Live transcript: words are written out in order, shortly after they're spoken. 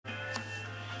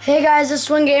Hey guys, the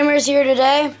Swing Gamers here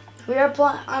today.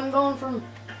 I'm going from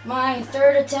my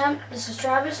third attempt. This is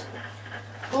Travis.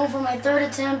 Going for my third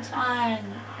attempt on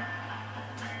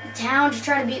town to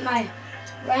try to beat my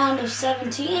round of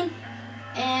 17.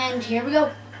 And here we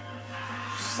go.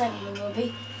 Second it will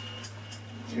be.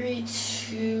 3,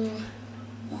 2,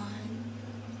 1.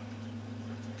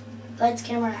 Lights,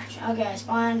 camera, action. Okay,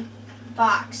 spawn,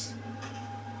 box.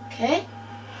 Okay.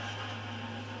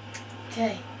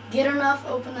 Okay. Get enough,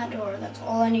 open that door. That's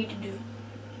all I need to do.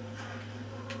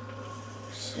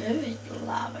 So, hit the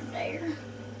lava there.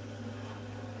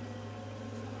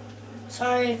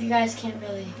 Sorry if you guys can't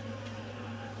really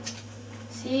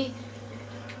see.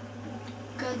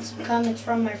 Got some comments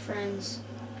from my friends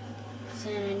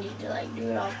saying I need to do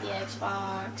it off the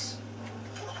Xbox.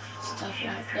 Stuff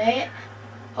like that.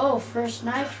 Oh, first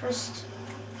knife, first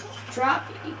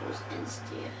drop equals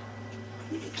insta.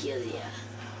 Need to kill ya.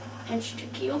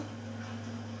 Insta kill.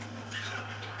 Take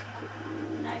a quick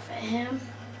knife at him.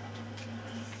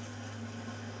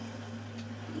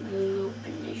 Go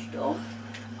open this door.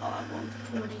 Oh, I want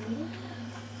 40 left.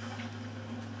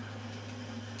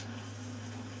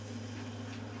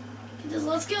 Get this,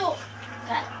 let's go.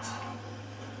 Got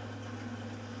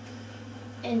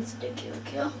it. Insta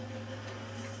kill.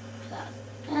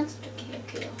 Insta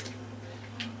kill.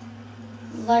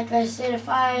 Like I said, if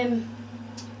I'm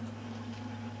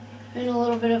in a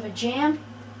little bit of a jam,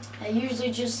 I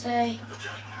usually just say,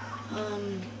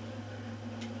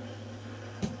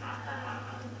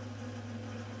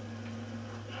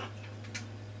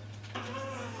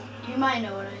 you might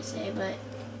know what I say, but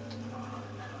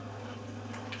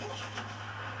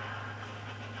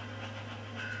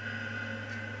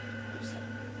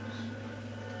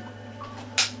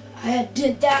I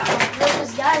did that on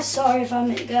purpose, guys. Sorry if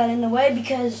I got in the way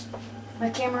because my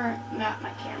camera, not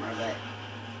my camera, but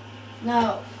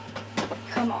no,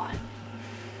 come on.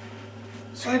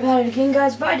 Sorry about it again,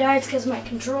 guys. If I die, it's because my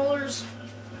controllers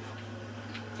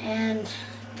and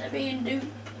they're being duped.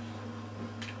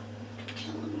 They're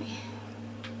killing me.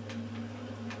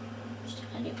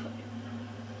 I need to put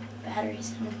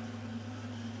batteries in them.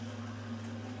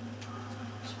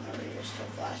 Just remember you're still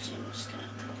flashing. I'm just going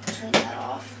to turn that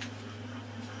off.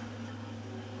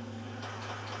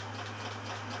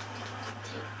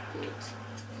 Take it.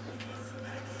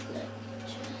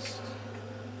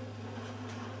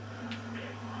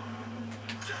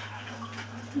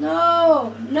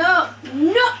 No!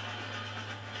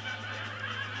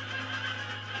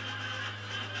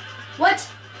 What?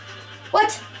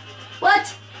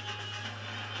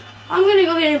 I'm gonna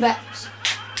go get new batteries.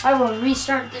 I will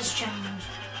restart this challenge.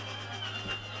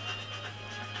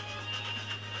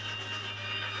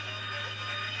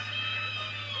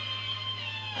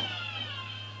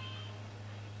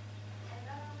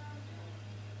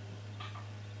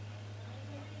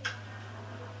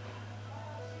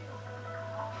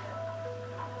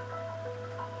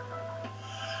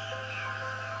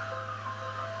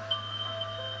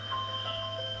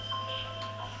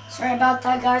 Sorry about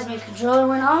that, guys. My controller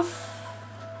went off.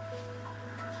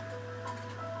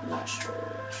 I'm not sure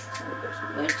which one goes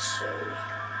which, so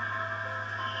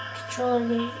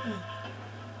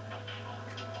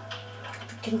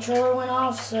controller went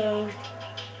off, so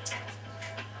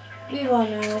we all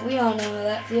know how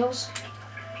that feels.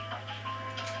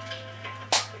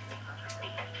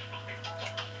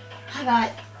 I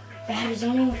got batteries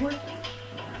don't even work.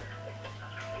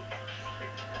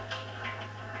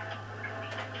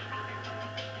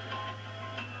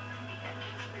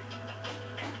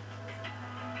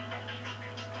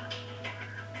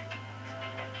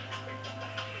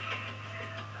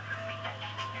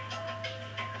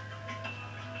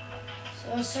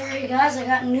 So sorry guys, I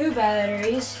got new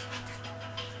batteries.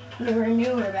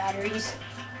 Newer batteries.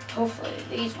 Hopefully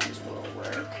these ones will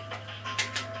work.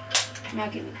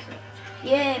 Not get me killed.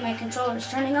 Yay, my controller's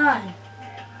turning on.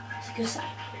 It's a good sign.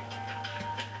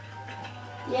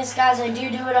 Yes guys, I do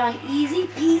it on easy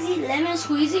peasy lemon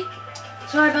squeezy.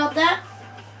 Sorry about that.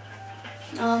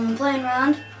 I'm playing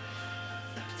round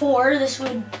 4, this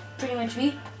would pretty much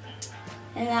be.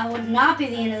 And that would not be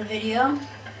the end of the video.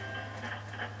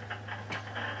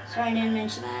 Sorry I didn't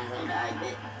mention that as I died,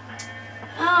 but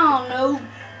I don't know.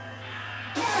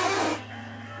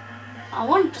 I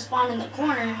wanted to spawn in the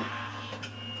corner,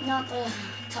 not the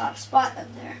top spot up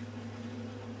there.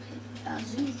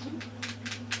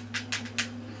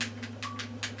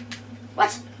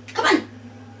 What? Come on!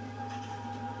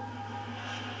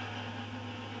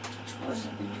 Controllers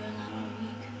have been doing that all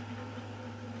week.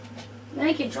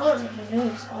 Many controllers have been doing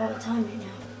this all the time right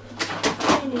now.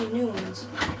 I need new ones.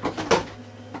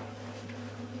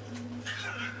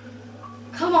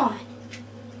 Come on.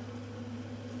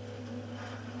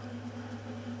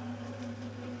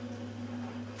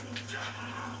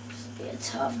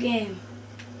 tough game.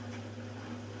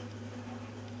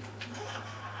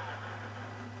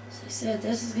 As I said,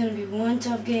 this is going to be one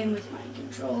tough game with my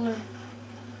controller.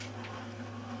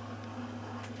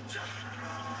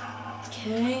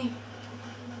 Okay.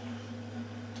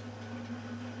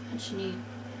 I just need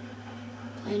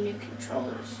plain new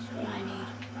controllers is what I need.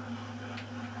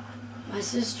 My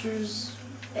sisters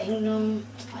banged them.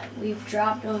 We've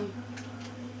dropped them.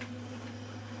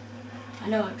 I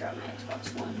know I dropped my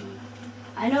Xbox One.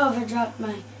 I know I've dropped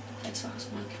my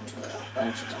Xbox One controller a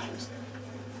bunch of times.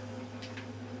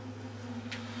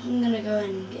 I'm gonna go ahead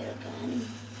and get a gun.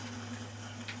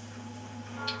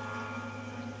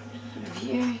 Out of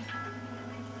here.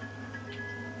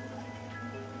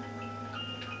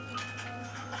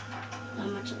 Not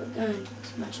much of a gun.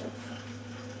 It's much of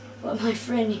what my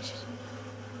friend needed.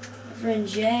 My friend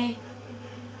Jay.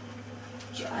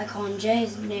 I call him Jay.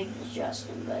 His name is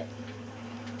Justin, but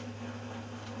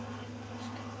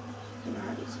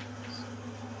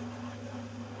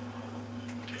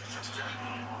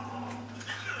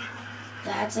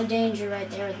that's a danger right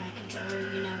there with my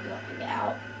controller, you know, going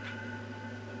out.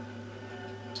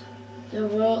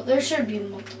 There should be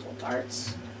multiple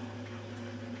parts,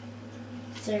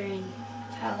 considering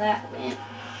how that went.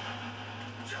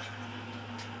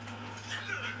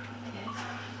 Okay,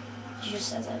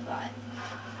 just as I thought.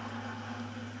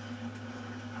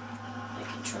 My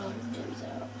controller dims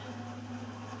out.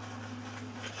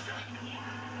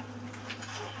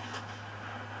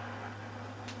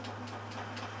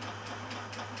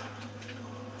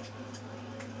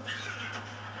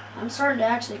 I'm starting to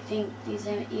actually think these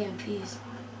EMPs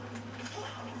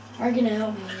are going to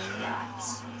help me a lot.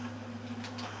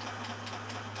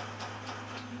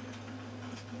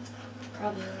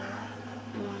 Probably a lot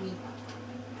more than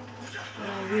what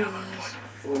I realize.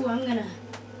 Ooh, I'm going to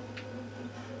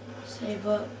save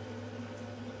up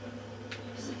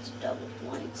because it's double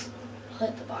points. I'll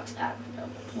hit the box after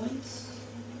double points.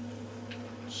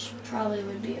 Which probably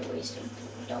would be a waste of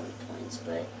double points,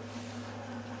 but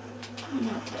I'm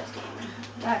not the best gamer.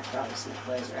 That's probably Smith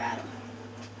Plays or Adam.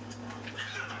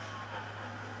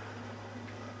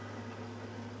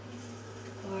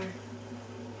 Or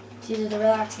it's either the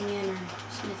Relaxing Inn or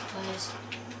Smith Plays.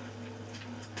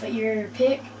 Put your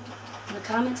pick in the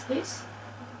comments, please.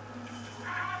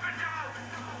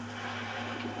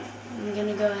 I'm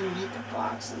gonna go ahead and hit the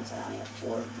box since I only have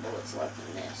 4 bullets left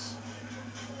in this.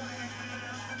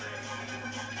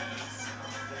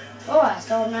 Oh, I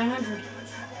still have 900.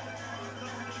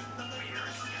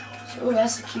 So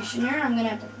Executioner, I'm gonna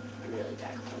have to really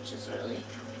pack punches early.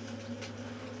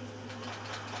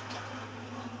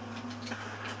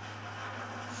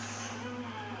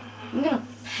 I'm gonna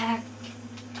pack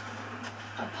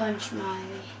a punch my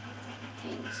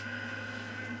things.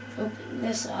 Open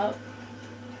this up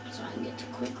so I can get to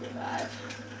quick revive.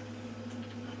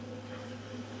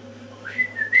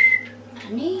 I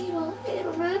need a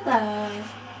little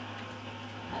revive.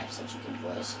 I have such a good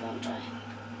voice, don't I?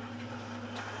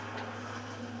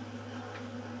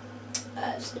 I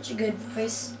have such a good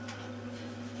voice.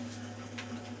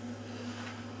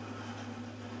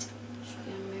 Should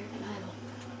be on American Idol.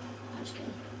 I'm just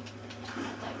kidding. I'm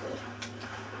not that good.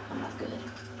 I'm not good.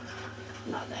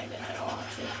 I'm not that good at all,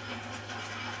 actually.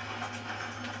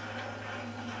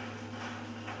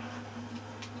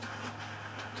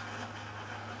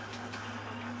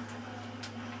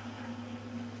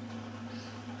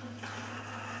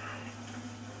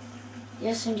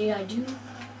 Yes, indeed, I do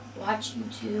watch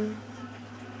YouTube.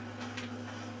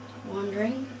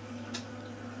 Wondering.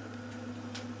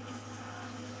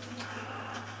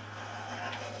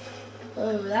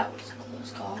 Oh, that was a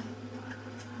close call.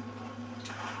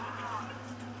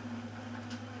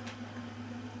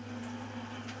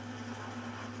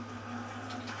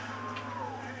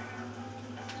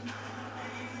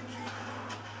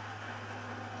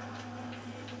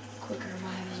 Quick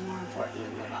revive is more important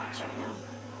than the box right now.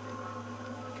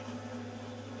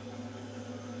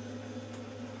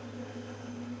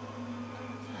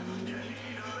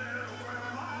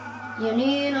 You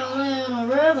need a little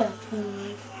rubber.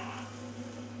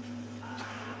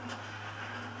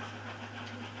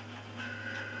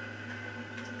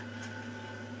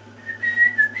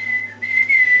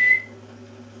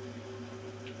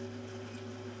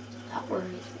 That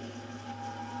worries me.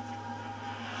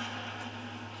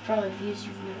 It's probably views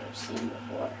you've never seen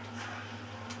before.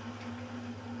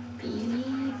 Believe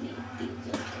me, this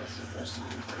is the first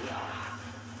time for y'all.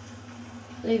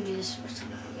 Believe me, this is the first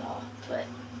time for y'all. But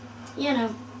you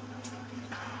know.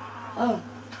 Oh.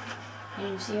 I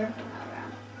didn't even see her come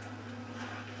around.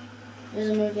 There's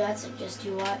a movie I'd suggest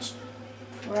you watch.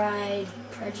 Pride,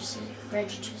 Prejudice, and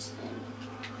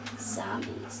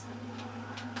zombies.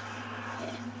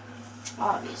 Yeah.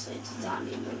 Obviously, it's a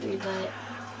zombie movie, but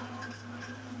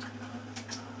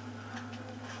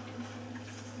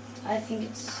I think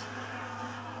it's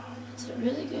a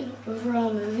really good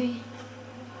overall movie.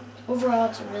 Overall,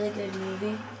 it's a really good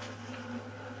movie.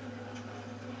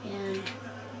 And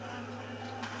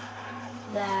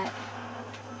that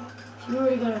if you were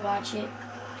to go to watch it,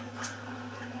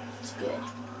 it's good.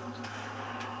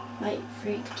 Might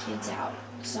freak kids out,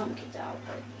 some kids out,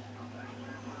 but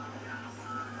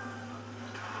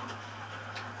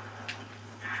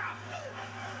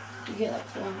you get like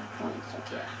 400 points,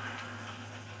 like yeah.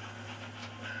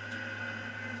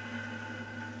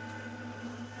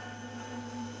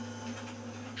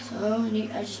 So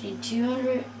I just need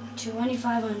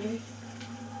 2,500.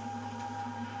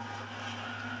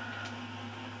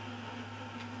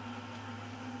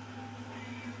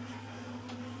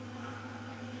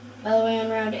 By the way, on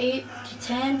round 8 to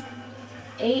 10,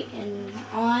 8 and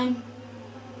on,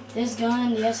 this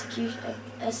gun, the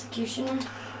executioner.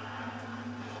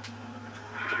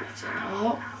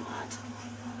 Oh, what?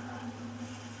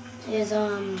 Is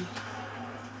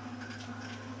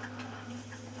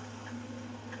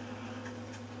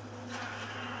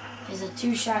a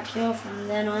 2-shot kill from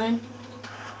then on.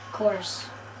 Of course,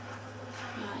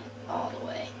 not all the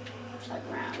way. It's like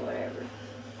round whatever.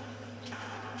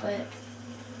 But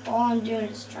all I'm doing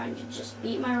is trying to just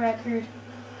beat my record.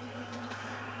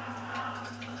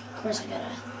 Of course I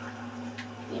gotta,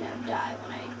 die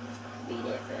when I beat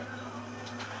it, but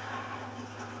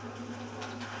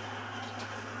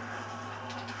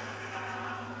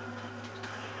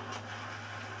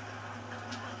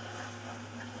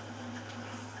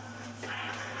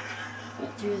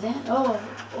went through that. Oh,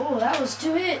 that was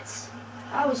 2 hits.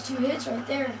 That was 2 hits right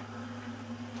there.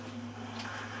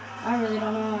 I really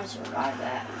don't know how I survived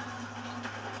that.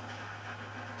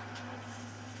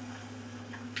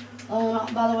 Oh,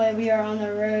 and by the way, we are on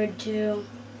the road to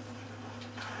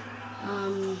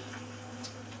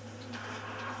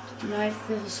Knife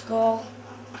through the Skull.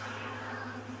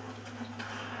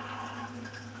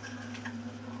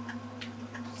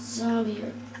 Zombie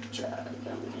or jug. I'm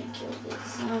gonna kill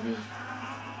this zombie.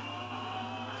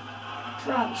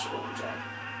 Probably should have jug.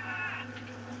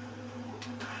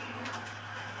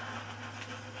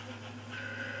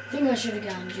 I think I should have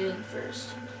gotten jug first.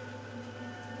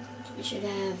 We should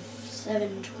have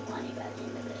 720 by the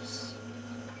end of this.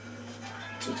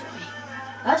 220.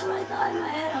 That's what I thought in my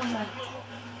head. I was like,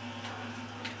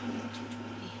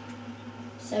 220.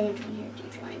 720 or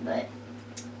 220, but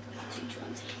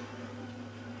 220.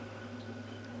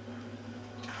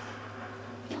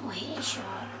 No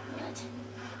headshot. What?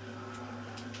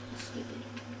 That's stupid.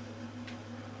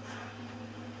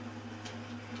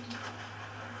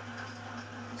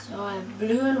 So I have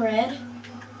blue and red.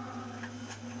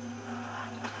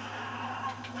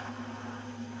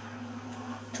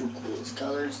 Two coolest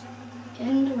colors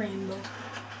in the rainbow.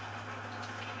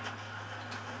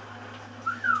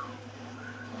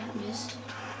 That missed.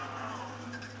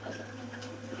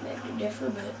 Beg to differ,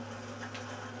 but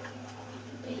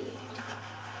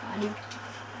I do.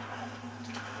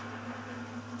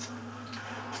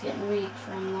 It's getting weak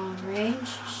from long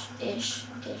range. Ish.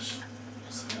 I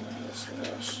said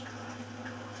ish.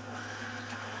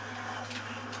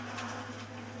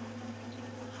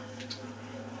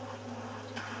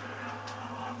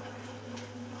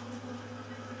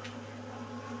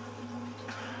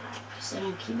 So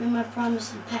I'm keeping my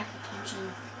promise and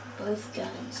pack-a-punching both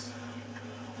guns.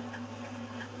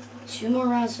 2 more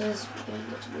rounds so this gun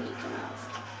gets weak enough.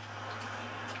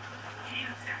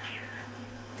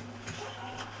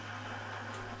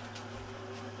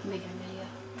 I'm making a video.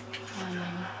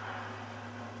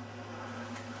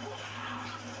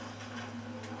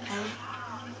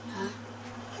 Huh?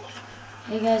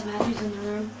 Hey guys, Matthew's in the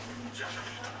room.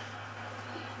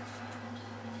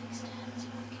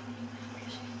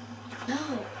 No.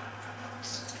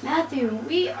 Matthew,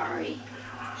 we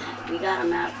got a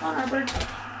map on our birthday.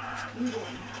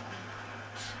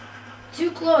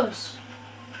 Too close.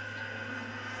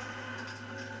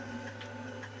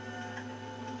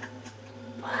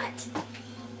 What?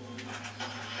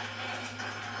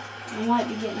 I might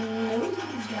be getting news,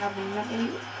 having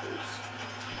nothing.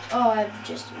 Oh, I've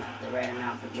just met the right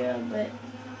amount for Joe, but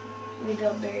we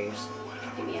built barriers.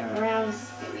 Give me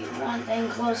one thing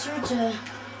closer to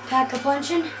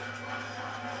pack-a-punching.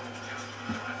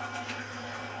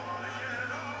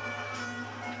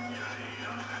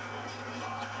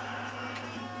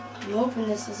 I'm hoping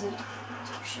this isn't a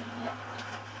 2-shot.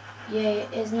 Yeah,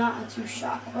 it is not a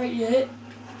 2-shot quite yet.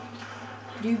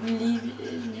 I do believe it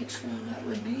is next round that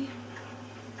would be.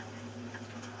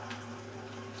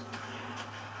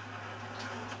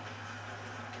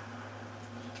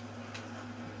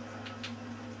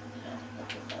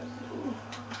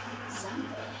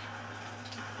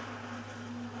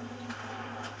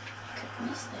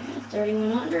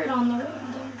 3,100 on the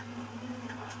road there.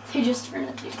 They just turned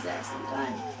at the exact same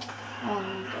time. Oh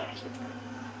my god,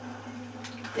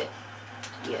 cute.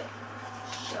 Yeah.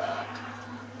 Suck.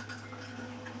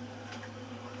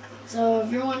 So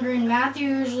if you're wondering, Matthew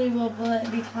usually will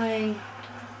be playing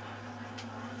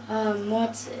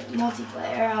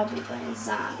multiplayer. I'll be playing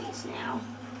zombies now.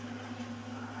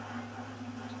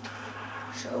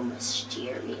 So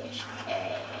mysterious.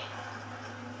 Hey.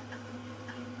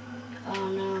 Oh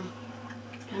no.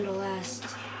 Down to last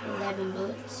 11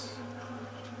 bullets.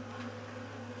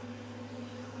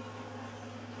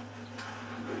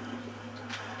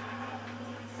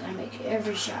 Gotta make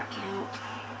every shot count.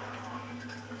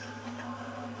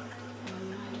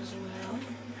 Might as well.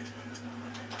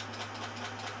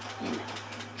 You know.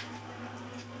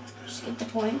 Just get the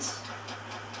points.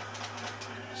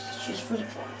 Just for the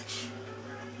points.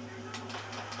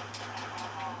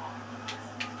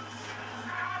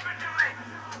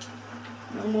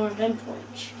 No more than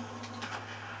points.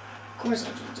 Of course I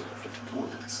just did it for the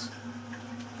points.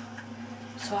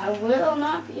 So I will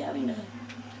not be having to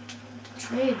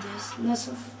trade this unless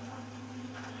I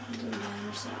go down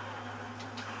or something.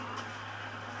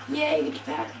 Yeah, you get to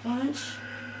pack a punch.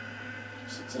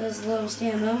 So it says lowest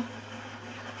ammo.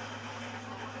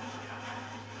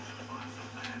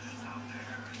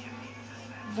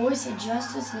 Voice of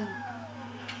Justice and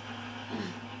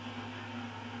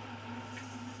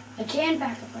I can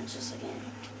pack a punch this again.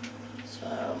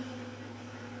 So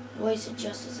Voice of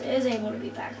Justice is able to be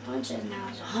pack a punch and now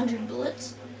it's 100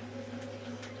 bullets.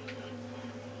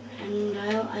 And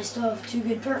I still have 2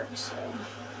 good perks, so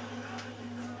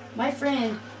my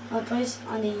friend plays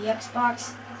on the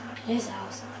Xbox in his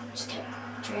house just kept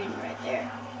training right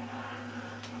there.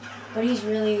 But he's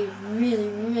really, really,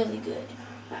 really good.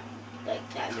 Not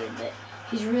like that good, but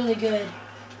he's really good.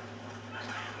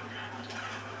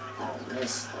 That was a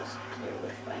miss. That was a clear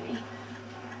whiff by me.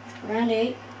 Round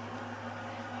 8.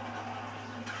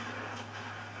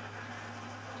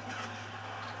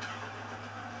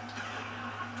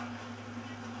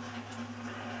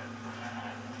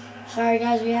 Sorry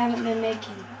guys, we haven't been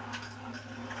making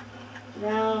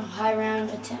high round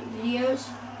attempt videos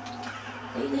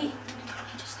lately.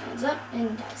 He just stands up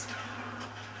and dies.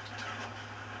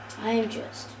 I am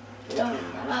just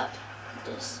blowing them up with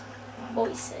this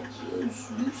voice that use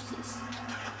this.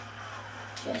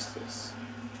 Justice.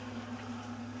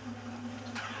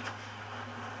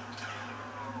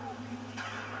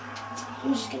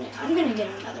 I'm gonna get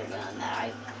another gun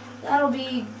that'll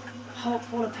be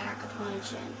helpful to pack a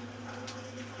punch and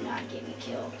not get me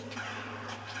killed.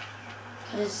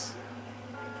 Because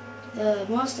the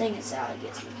Mustang and Sally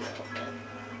gets me killed.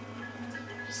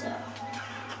 But, so.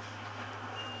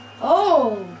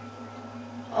 Oh!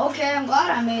 Okay, I'm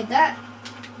glad I made that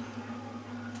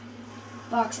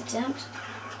box attempt.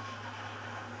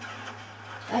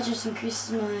 That just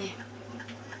increases my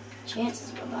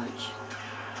chances of a bunch.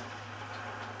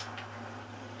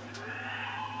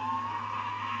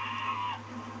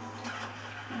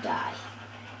 Die.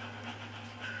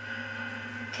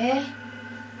 Okay,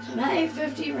 so I'm at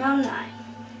 850, round 9.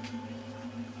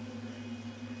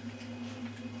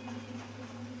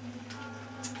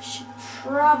 Should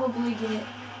probably get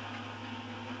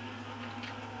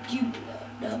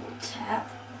double tap.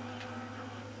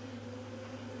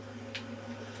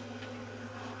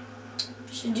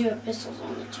 Should do a pistols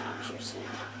only challenge here soon.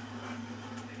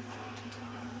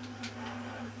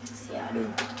 See how I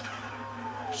do.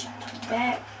 Shot to the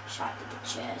back, shot to the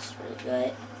chest, really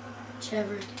good.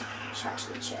 Whichever, shot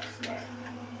to the chest there.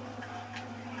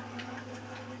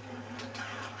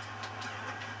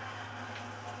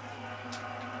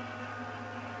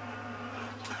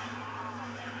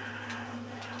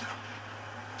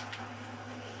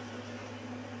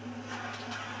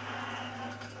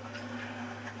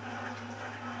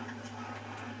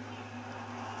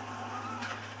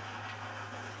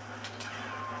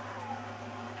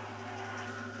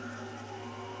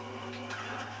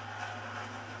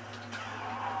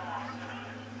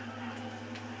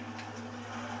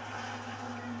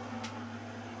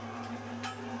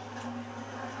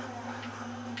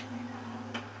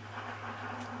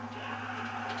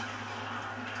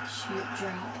 Shoot,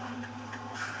 drop.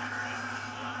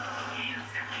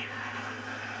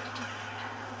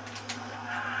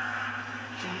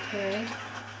 Okay.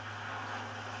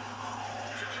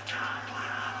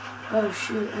 Oh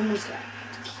shoot, almost got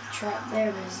trapped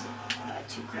there by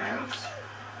 2 crowds.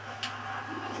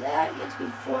 That gets me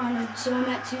 400, so I'm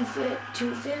at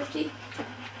 250.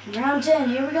 Round 10,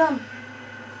 here we go.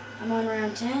 I'm on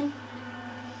round 10.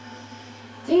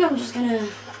 I think I'm just gonna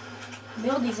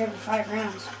build these every 5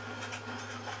 rounds.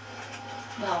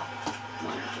 Well,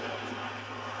 One or two of them.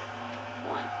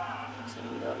 One. So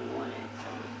I'm building one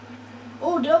actually.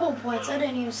 Oh, double points. I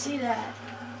didn't even see that.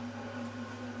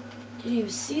 Didn't even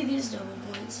see these double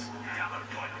points.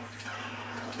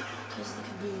 Because of the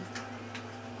kaboom.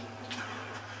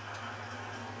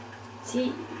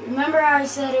 See, remember how I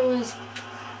said it was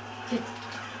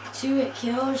 2-hit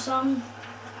kill or something?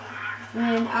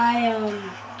 When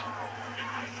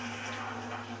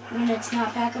when it's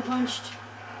not Pack-a-Punched?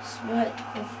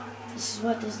 This is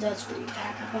what this does for you,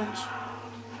 Pack-a-Punch.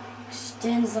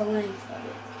 Extends the length of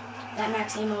it. That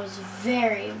max ammo is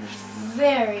very,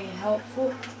 very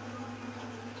helpful.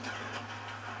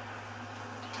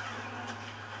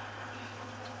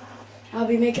 I'll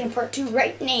be making a part 2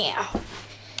 right now.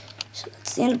 So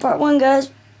that's the end of part 1,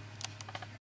 guys.